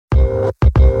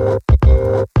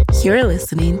You're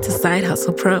listening to Side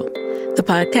Hustle Pro, the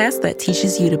podcast that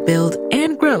teaches you to build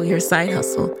and grow your side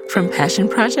hustle from passion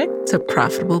project to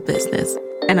profitable business.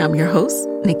 And I'm your host,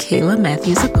 Nikayla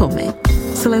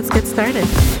Matthews-Okome. So let's get started.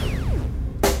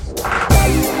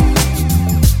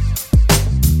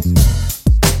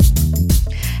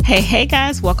 Hey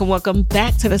guys, welcome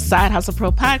back to the Side Hustle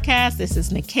Pro podcast. This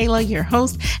is Nikayla, your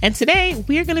host, and today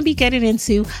we're going to be getting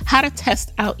into how to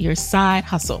test out your side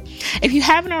hustle. If you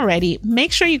haven't already,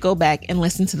 make sure you go back and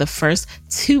listen to the first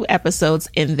 2 episodes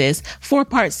in this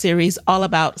 4-part series all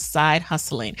about side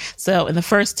hustling. So in the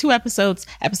first 2 episodes,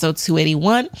 episode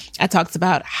 281, I talked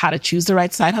about how to choose the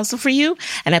right side hustle for you,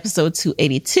 and episode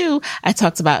 282, I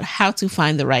talked about how to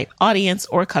find the right audience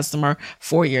or customer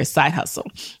for your side hustle.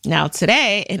 Now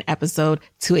today, in episode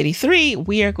 283,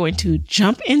 we are going to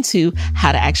jump into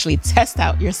how to actually test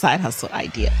out your side hustle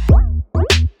idea.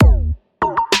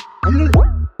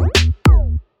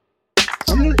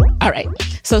 All right.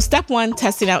 So step 1,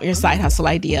 testing out your side hustle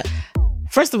idea.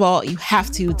 First of all, you have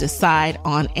to decide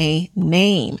on a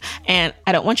name. And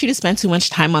I don't want you to spend too much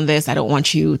time on this. I don't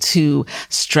want you to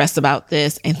stress about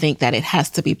this and think that it has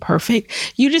to be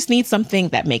perfect. You just need something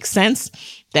that makes sense,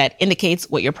 that indicates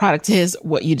what your product is,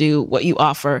 what you do, what you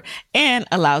offer, and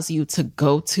allows you to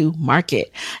go to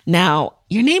market. Now,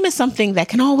 your name is something that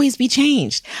can always be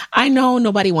changed. I know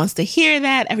nobody wants to hear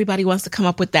that. Everybody wants to come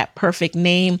up with that perfect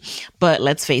name. But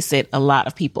let's face it, a lot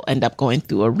of people end up going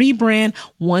through a rebrand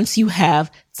once you have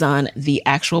done the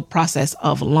actual process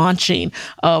of launching,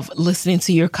 of listening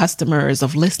to your customers,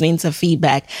 of listening to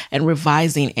feedback and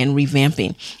revising and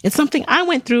revamping. It's something I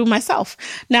went through myself.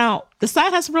 Now, the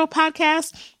Side Hustle Pro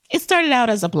podcast, it started out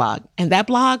as a blog, and that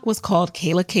blog was called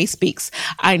Kayla K Speaks.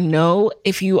 I know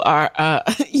if you are a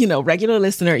regular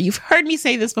listener, you've heard me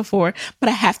say this before, but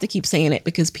I have to keep saying it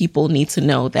because people need to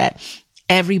know that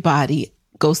everybody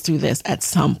goes through this at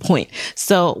some point.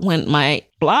 So when my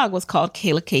blog was called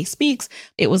Kayla K Speaks,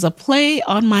 it was a play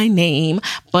on my name,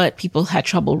 but people had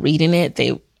trouble reading it.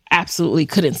 They absolutely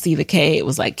couldn't see the K. It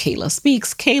was like Kayla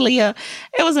Speaks, Kalia.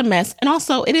 It was a mess. And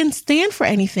also it didn't stand for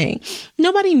anything.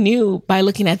 Nobody knew by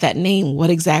looking at that name what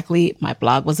exactly my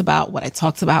blog was about, what I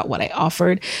talked about, what I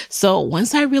offered. So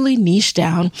once I really niched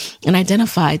down and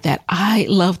identified that I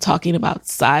love talking about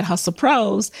side hustle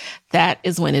pros, that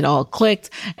is when it all clicked.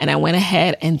 And I went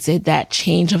ahead and did that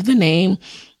change of the name.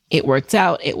 It worked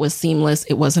out. It was seamless.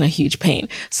 It wasn't a huge pain.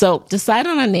 So decide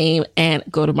on a name and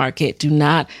go to market. Do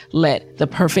not let the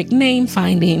perfect name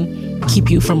finding keep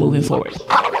you from moving forward.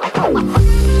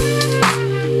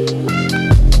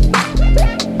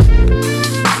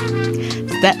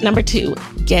 Step number 2,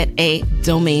 get a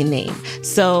domain name.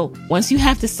 So once you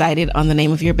have decided on the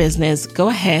name of your business, go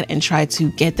ahead and try to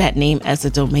get that name as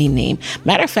a domain name.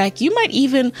 Matter of fact, you might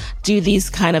even do these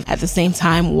kind of at the same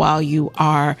time while you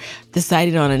are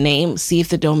decided on a name. See if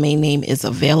the domain name is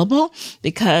available,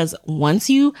 because once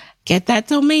you get that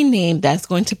domain name, that's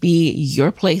going to be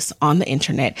your place on the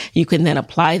internet. You can then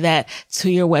apply that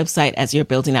to your website as you're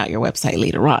building out your website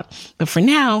later on. But for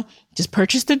now, just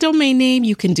purchase the domain name.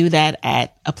 You can do that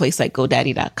at a place like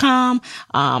GoDaddy.com.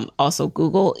 Also,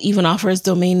 Google even offers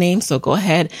domain names. So go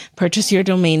ahead, purchase your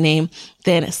domain name,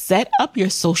 then set up your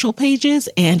social pages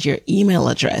and your email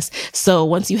address. So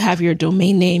once you have your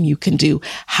domain name, you can do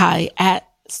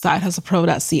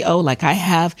hi@SideHustlePro.co like I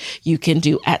have. You can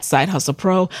do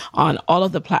 @SideHustlePro on all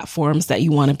of the platforms that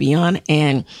you want to be on.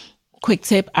 And quick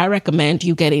tip, I recommend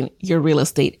you getting your real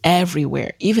estate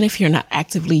everywhere. Even if you're not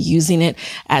actively using it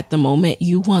at the moment,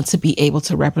 you want to be able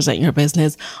to represent your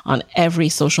business on every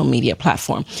social media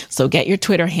platform. So get your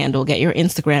Twitter handle, get your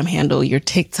Instagram handle, your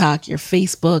TikTok, your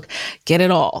Facebook, get it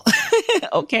all.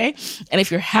 Okay. And if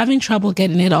you're having trouble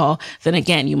getting it all, then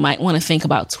again, you might want to think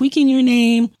about tweaking your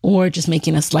name or just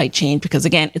making a slight change, because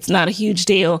again, it's not a huge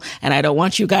deal. And I don't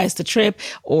want you guys to trip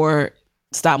or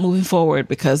stop moving forward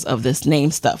because of this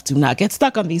name stuff. Do not get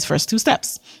stuck on these first 2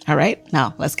 steps. All right.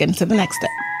 Now let's get into the next step.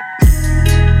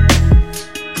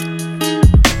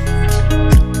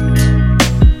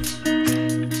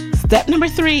 Step number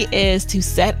 3 is to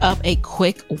set up a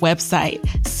quick website.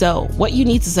 So what you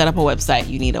need to set up a website,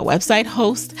 you need a website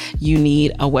host, you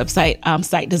need a website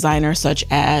site designer such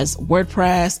as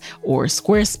WordPress or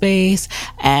Squarespace,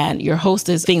 and your host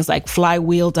is things like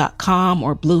flywheel.com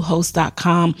or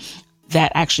bluehost.com. that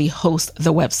actually host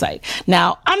the website.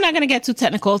 Now, I'm not going to get too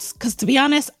technical because, to be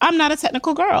honest, I'm not a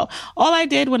technical girl. All I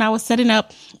did when I was setting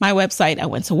up my website, I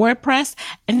went to WordPress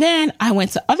and then I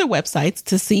went to other websites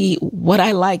to see what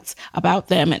I liked about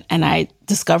them. And I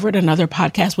discovered another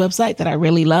podcast website that I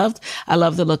really loved. I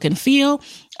love the look and feel.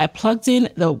 I plugged in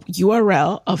the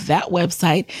URL of that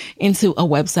website into a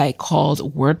website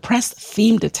called WordPress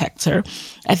Theme Detector.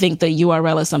 I think the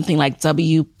URL is something like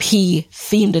WP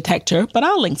Theme Detector, but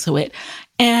I'll link to it.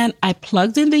 And I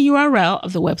plugged in the URL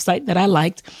of the website that I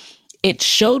liked. It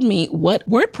showed me what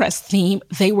WordPress theme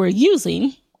they were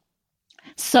using.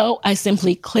 So I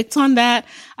simply clicked on that.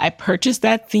 I purchased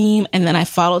that theme, and then I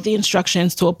followed the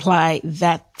instructions to apply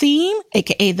that theme,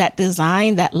 aka that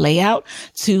design, that layout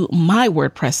to my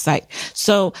WordPress site.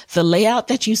 So the layout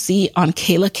that you see on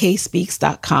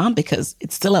KaylaKSpeaks.com, because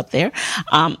it's still up there,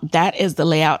 that is the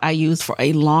layout I used for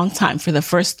a long time. For the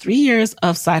first 3 years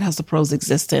of Side Hustle Pro's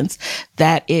existence,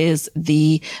 that is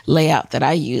the layout that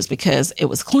I used because it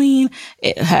was clean.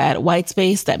 It had white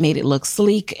space that made it look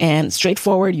sleek and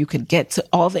straightforward. You could get to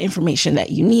all the information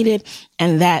that you needed.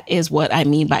 And that is what I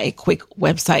mean by a quick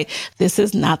website. This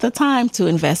is not the time to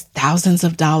invest thousands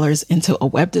of dollars into a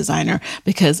web designer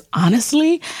because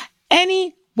honestly,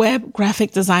 any web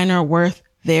graphic designer worth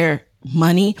their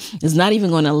money is not even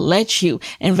going to let you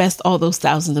invest all those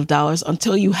thousands of dollars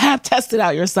until you have tested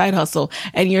out your side hustle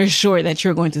and you're sure that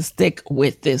you're going to stick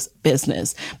with this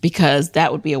business, because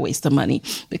that would be a waste of money.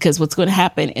 Because what's going to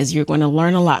happen is you're going to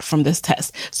learn a lot from this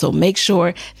test. So make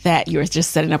sure that you're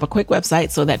just setting up a quick website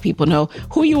so that people know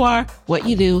who you are, what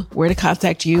you do, where to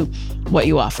contact you, what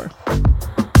you offer.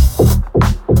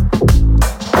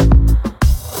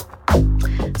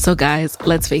 So guys,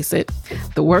 let's face it,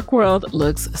 the work world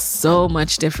looks so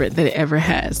much different than it ever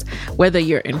has. Whether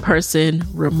you're in person,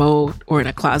 remote, or in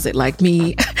a closet like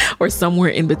me, or somewhere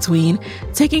in between,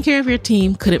 taking care of your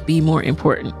team couldn't be more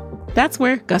important. That's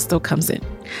where Gusto comes in.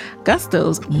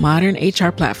 Gusto's modern HR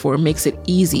platform makes it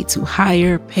easy to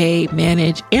hire, pay,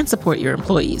 manage, and support your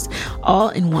employees, all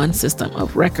in one system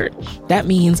of record. That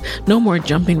means no more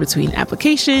jumping between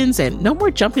applications and no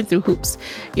more jumping through hoops.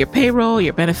 Your payroll,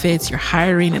 your benefits, your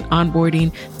hiring and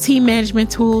onboarding, team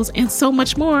management tools, and so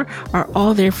much more are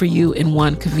all there for you in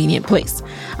one convenient place.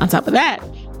 On top of that,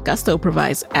 Gusto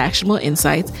provides actionable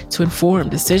insights to inform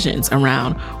decisions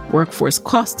around workforce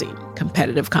costing,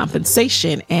 competitive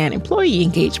compensation, and employee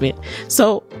engagement.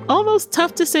 So all those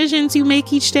tough decisions you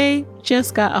make each day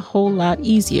just got a whole lot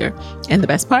easier. And the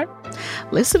best part?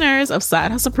 Listeners of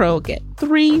Side Hustle Pro get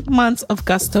 3 months of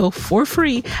Gusto for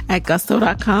free at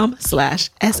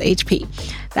gusto.com/SHP.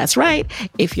 That's right.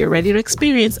 If you're ready to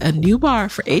experience a new bar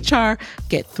for HR,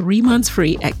 get 3 months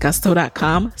free at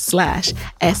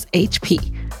gusto.com/SHP.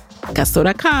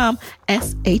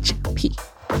 Gusto.com/SHP.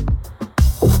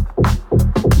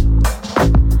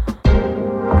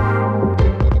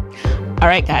 All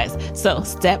right, guys. So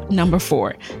step number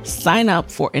 4, sign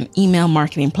up for an email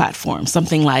marketing platform,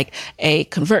 something like a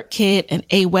ConvertKit, an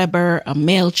Aweber, a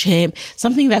MailChimp,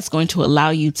 something that's going to allow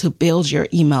you to build your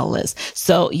email list.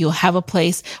 So you'll have a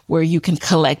place where you can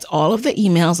collect all of the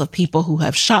emails of people who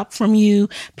have shopped from you,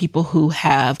 people who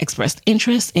have expressed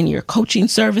interest in your coaching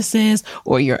services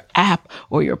or your app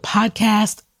or your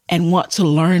podcast and want to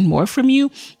learn more from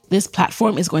you. This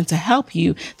platform is going to help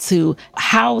you to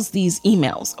house these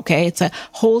emails, okay? To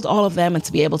hold all of them and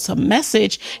to be able to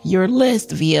message your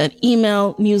list via an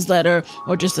email, newsletter,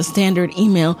 or just a standard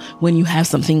email when you have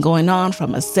something going on,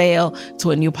 from a sale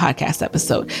to a new podcast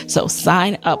episode. So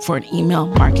sign up for an email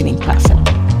marketing platform.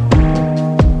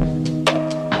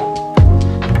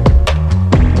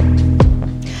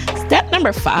 Step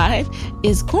number 5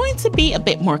 is going to be a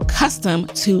bit more custom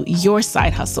to your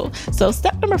side hustle. So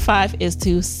step number 5 is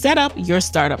to set up your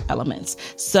startup elements.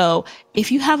 So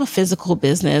if you have a physical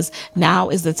business, now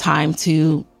is the time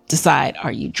to decide,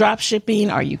 are you drop shipping?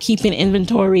 Are you keeping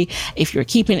inventory? If you're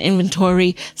keeping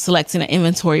inventory, selecting an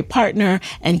inventory partner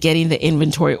and getting the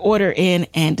inventory order in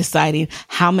and deciding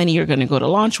how many you're going to go to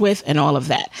launch with and all of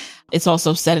that. It's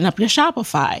also setting up your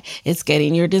Shopify. It's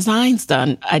getting your designs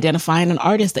done, identifying an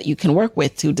artist that you can work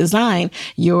with to design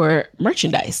your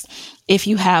merchandise. If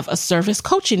you have a service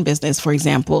coaching business, for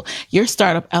example, your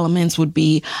startup elements would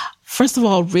be, first of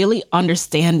all, really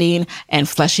understanding and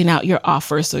fleshing out your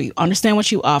offer. So you understand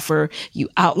what you offer, you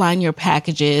outline your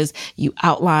packages, you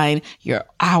outline your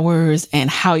hours and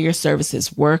how your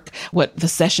services work, what the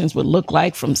sessions would look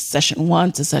like from session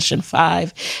 1 to session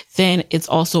 5. Then it's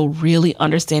also really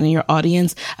understanding your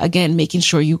audience. Again, making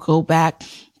sure you go back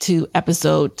to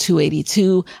episode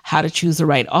 282, how to choose the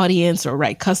right audience or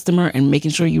right customer, and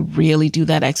making sure you really do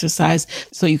that exercise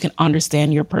so you can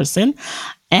understand your person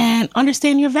and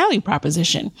understand your value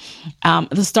proposition.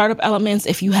 The startup elements,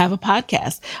 if you have a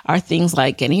podcast, are things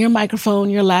like getting your microphone,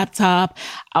 your laptop,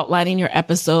 outlining your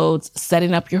episodes,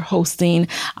 setting up your hosting,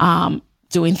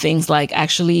 doing things like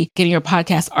actually getting your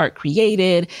podcast art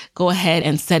created, go ahead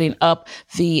and setting up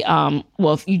the,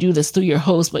 if you do this through your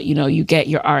host, but you get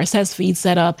your RSS feed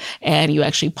set up and you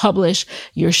actually publish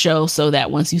your show so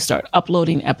that once you start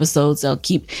uploading episodes, they'll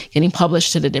keep getting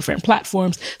published to the different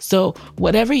platforms. So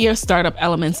whatever your startup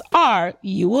elements are,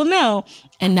 you will know.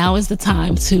 And now is the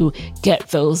time to get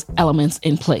those elements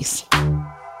in place.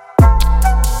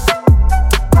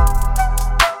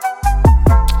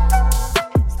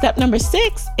 Step number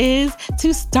 6 is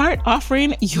to start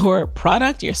offering your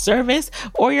product, your service,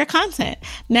 or your content.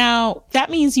 Now,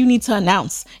 that means you need to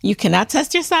announce. You cannot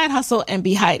test your side hustle and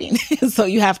be hiding. So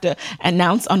you have to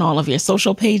announce on all of your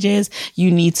social pages. You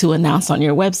need to announce on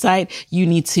your website. You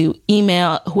need to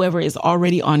email whoever is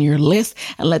already on your list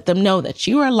and let them know that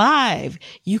you are live.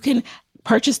 You can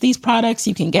purchase these products.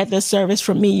 You can get this service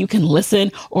from me. You can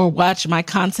listen or watch my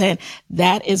content.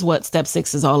 That is what step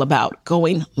 6 is all about.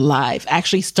 Going live,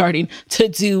 actually starting to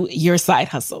do your side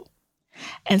hustle.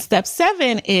 And step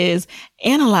 7 is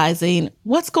analyzing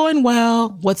what's going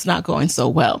well, what's not going so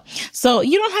well. So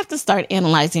you don't have to start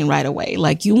analyzing right away.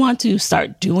 Like you want to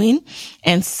start doing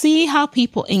and see how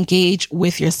people engage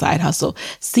with your side hustle.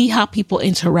 See how people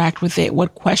interact with it.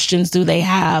 What questions do they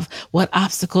have? What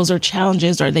obstacles or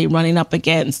challenges are they running up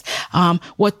against?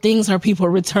 What things are people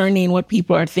returning? What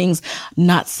people are things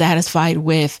not satisfied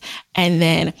with? And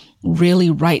then really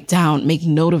write down, make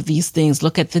note of these things,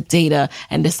 look at the data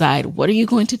and decide, what are you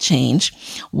going to change?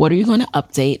 What are you going to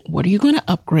update? What are you going to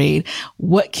upgrade?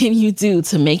 What can you do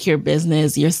to make your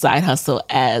business, your side hustle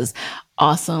as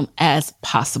awesome as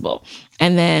possible?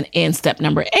 And then in step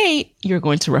number 8, you're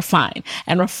going to refine.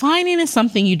 And refining is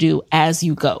something you do as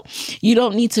you go. You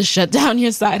don't need to shut down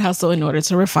your side hustle in order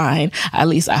to refine. At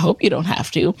least I hope you don't have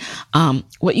to.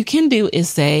 What you can do is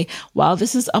say, while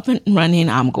this is up and running,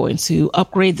 I'm going to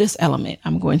upgrade this element.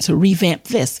 I'm going to revamp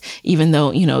this, even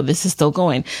though, this is still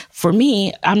going. For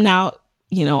me, I'm now,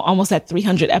 almost at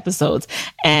 300 episodes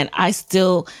and I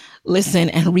still listen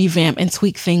and revamp and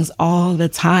tweak things all the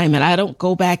time. And I don't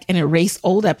go back and erase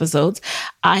old episodes.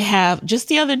 I have just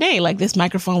the other day, like this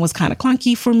microphone was kind of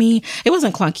clunky for me. It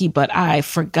wasn't clunky, but I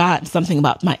forgot something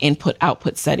about my input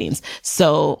output settings.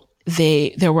 So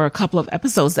there were a couple of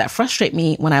episodes that frustrate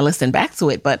me when I listen back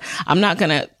to it, but I'm not going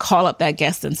to call up that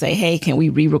guest and say, hey, can we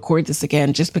re-record this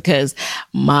again? Just because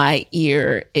my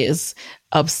ear is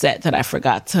upset that I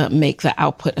forgot to make the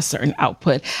output a certain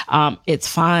output. It's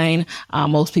fine.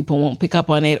 Most people won't pick up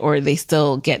on it or they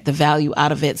still get the value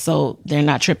out of it. So they're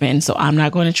not tripping. So I'm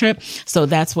not going to trip. So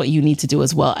that's what you need to do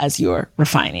as well as you're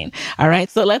refining. All right.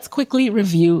 So let's quickly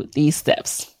review these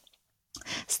steps.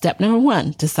 Step number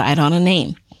 1, decide on a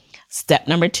name. Step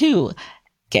number 2,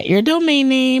 get your domain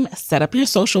name, set up your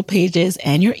social pages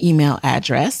and your email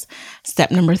address.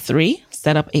 Step number 3,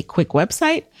 set up a quick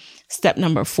website. Step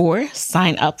number 4,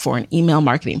 sign up for an email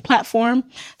marketing platform.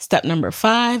 Step number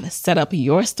 5, set up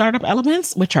your startup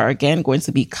elements, which are again going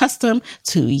to be custom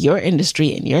to your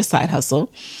industry and your side hustle.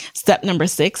 Step number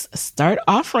 6, start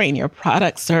offering your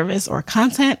product, service, or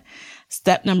content.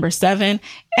 Step number 7,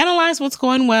 analyze what's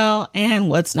going well and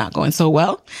what's not going so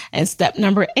well. And step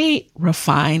number 8,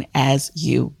 refine as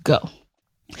you go.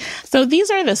 So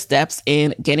these are the steps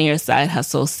in getting your side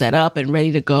hustle set up and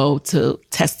ready to go to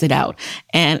test it out.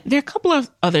 And there are a couple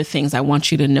of other things I want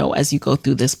you to know as you go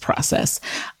through this process.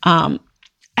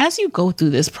 As you go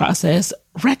through this process,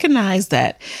 recognize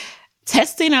that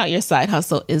testing out your side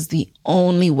hustle is the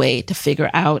only way to figure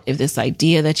out if this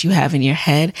idea that you have in your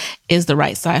head is the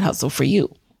right side hustle for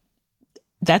you.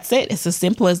 That's it. It's as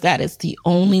simple as that. It's the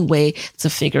only way to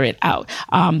figure it out.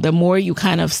 The more you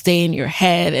kind of stay in your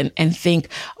head and think,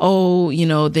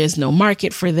 there's no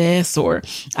market for this, or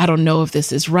I don't know if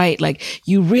this is right. Like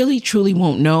you really truly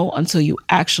won't know until you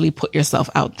actually put yourself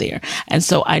out there. And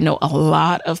so I know a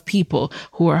lot of people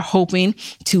who are hoping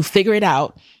to figure it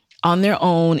out on their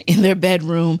own in their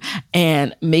bedroom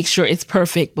and make sure it's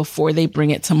perfect before they bring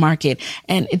it to market.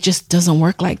 And it just doesn't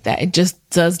work like that. It just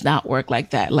does not work like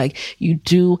that. Like you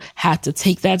do have to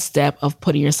take that step of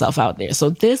putting yourself out there. So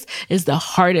this is the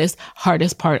hardest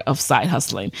part of side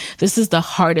hustling. This is the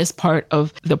hardest part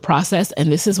of the process.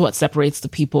 And this is what separates the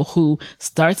people who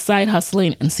start side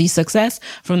hustling and see success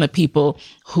from the people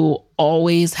who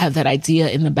always have that idea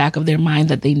in the back of their mind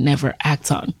that they never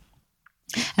act on.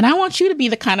 And I want you to be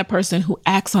the kind of person who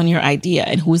acts on your idea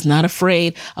and who is not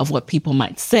afraid of what people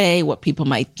might say, what people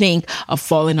might think, of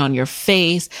falling on your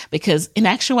face. Because in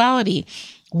actuality,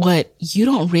 what you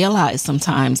don't realize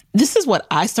sometimes, this is what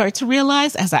I start to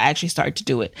realize as I actually start to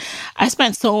do it. I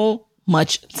spent so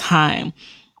much time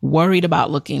worried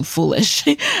about looking foolish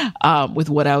with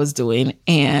what I was doing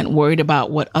and worried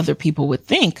about what other people would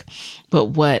think. But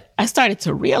what I started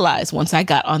to realize once I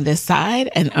got on this side,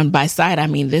 and by side, I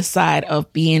mean this side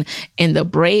of being in the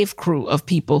brave crew of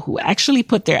people who actually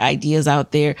put their ideas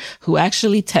out there, who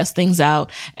actually test things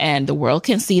out, and the world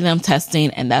can see them testing,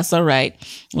 and that's all right.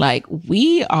 Like,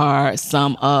 we are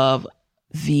some of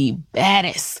the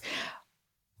baddest,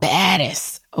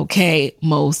 okay,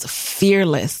 most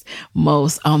fearless,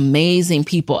 most amazing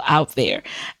people out there.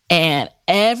 And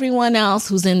everyone else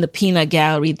who's in the peanut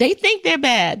gallery, they think they're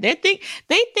bad. They think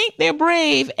they're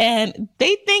brave, and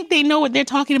they think they know what they're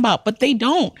talking about, but they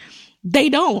don't. They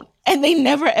don't. And they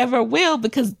never, ever will,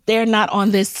 because they're not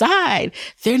on this side.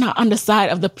 They're not on the side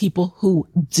of the people who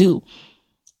do.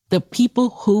 The people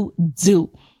who do.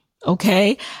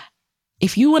 Okay.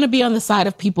 If you want to be on the side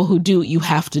of people who do, you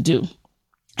have to do.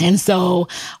 And so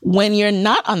when you're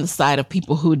not on the side of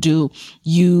people who do,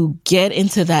 you get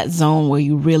into that zone where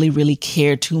you really, really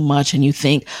care too much. And you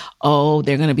think, oh,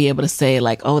 they're going to be able to say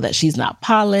like, oh, that she's not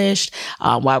polished.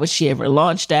 Why would she ever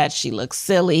launch that? She looks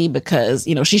silly because,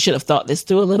 she should have thought this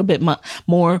through a little bit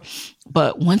more.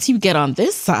 But once you get on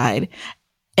this side,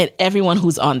 and everyone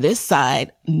who's on this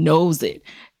side knows it,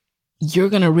 you're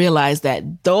going to realize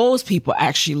that those people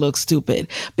actually look stupid,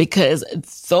 because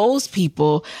those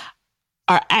people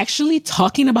are actually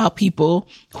talking about people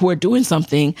who are doing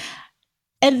something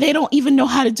and they don't even know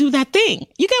how to do that thing.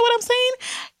 You get what I'm saying?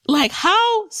 Like,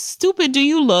 how stupid do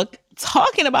you look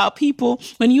talking about people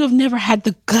when you have never had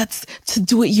the guts to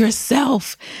do it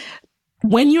yourself?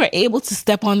 When you're able to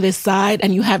step on this side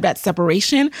and you have that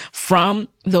separation from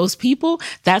those people,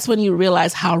 that's when you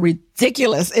realize how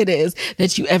ridiculous it is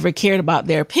that you ever cared about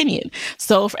their opinion.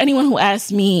 So for anyone who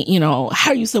asks me, how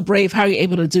are you so brave? How are you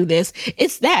able to do this?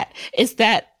 It's that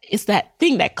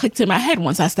thing that clicked in my head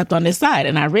once I stepped on this side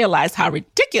and I realized how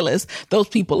ridiculous those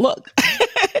people look.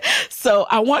 So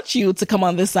I want you to come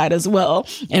on this side as well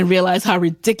and realize how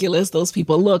ridiculous those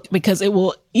people look, because it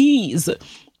will ease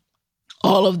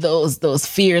all of those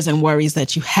fears and worries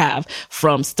that you have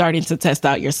from starting to test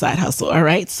out your side hustle. All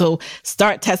right. So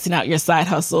start testing out your side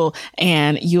hustle,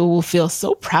 and you will feel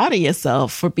so proud of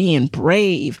yourself for being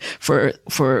brave, for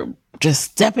just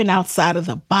stepping outside of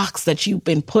the box that you've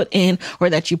been put in, or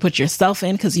that you put yourself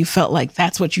in because you felt like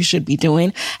that's what you should be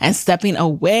doing, and stepping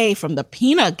away from the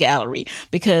peanut gallery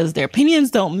because their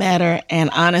opinions don't matter. And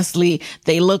honestly,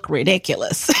 they look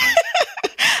ridiculous.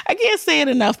 I can't say it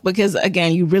enough, because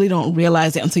again, you really don't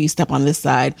realize it until you step on this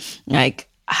side, like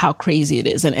how crazy it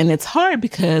is. And it's hard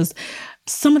because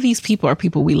some of these people are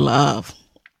people we love.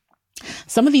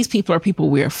 Some of these people are people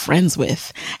we are friends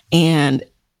with. And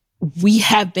we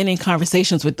have been in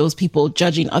conversations with those people,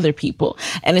 judging other people.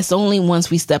 And it's only once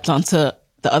we stepped onto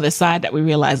the other side that we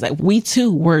realized that we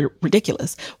too were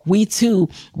ridiculous. We too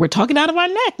were talking out of our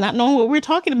neck, not knowing what we're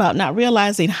talking about, not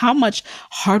realizing how much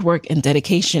hard work and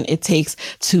dedication it takes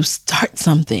to start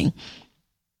something.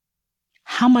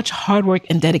 How much hard work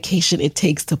and dedication it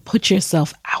takes to put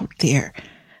yourself out there.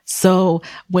 So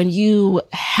when you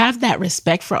have that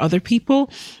respect for other people,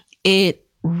 it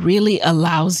really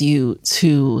allows you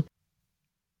to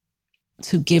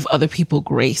give other people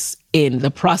grace in the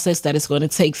process that it's going to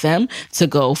take them to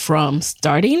go from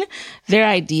starting their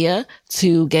idea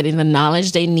to getting the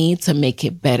knowledge they need to make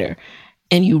it better.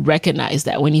 And you recognize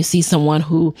that when you see someone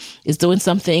who is doing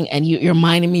something and your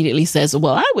mind immediately says,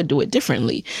 well, I would do it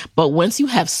differently. But once you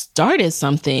have started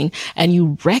something and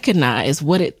you recognize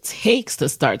what it takes to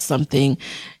start something,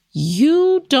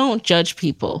 you don't judge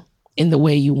people in the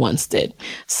way you once did.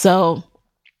 So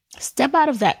step out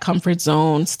of that comfort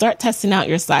zone, start testing out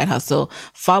your side hustle,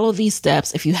 follow these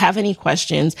steps. If you have any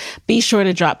questions, be sure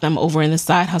to drop them over in the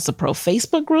Side Hustle Pro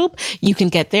Facebook group. You can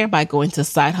get there by going to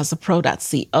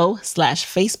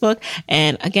sidehustlepro.co/Facebook.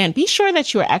 And again, be sure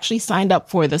that you are actually signed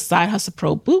up for the Side Hustle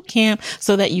Pro Bootcamp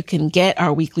so that you can get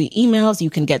our weekly emails.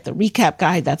 You can get the recap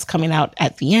guide that's coming out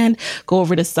at the end. Go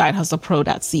over to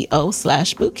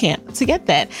sidehustlepro.co/bootcamp to get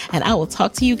that. And I will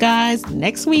talk to you guys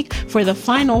next week for the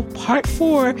final part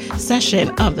 4 session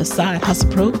of the Side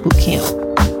Hustle Pro Bootcamp.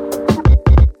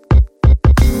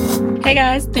 Hey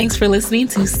guys, thanks for listening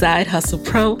to Side Hustle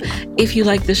Pro. If you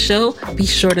like the show, be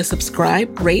sure to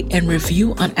subscribe, rate, and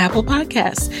review on Apple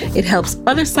Podcasts. It helps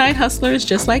other side hustlers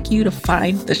just like you to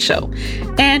find the show.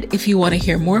 And if you want to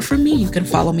hear more from me, you can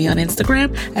follow me on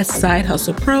Instagram at Side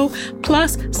Hustle Pro.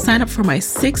 Plus, sign up for my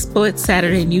 6-bullet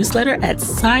Saturday newsletter at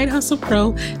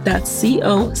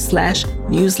sidehustlepro.co/newsletter.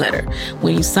 newsletter.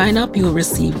 When you sign up, you will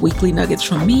receive weekly nuggets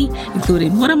from me,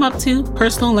 including what I'm up to,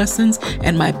 personal lessons,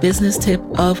 and my business tip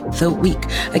of the week.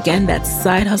 Again, that's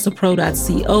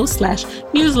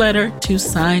SideHustlePro.co/newsletter to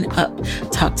sign up.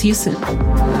 Talk to you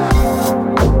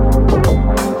soon.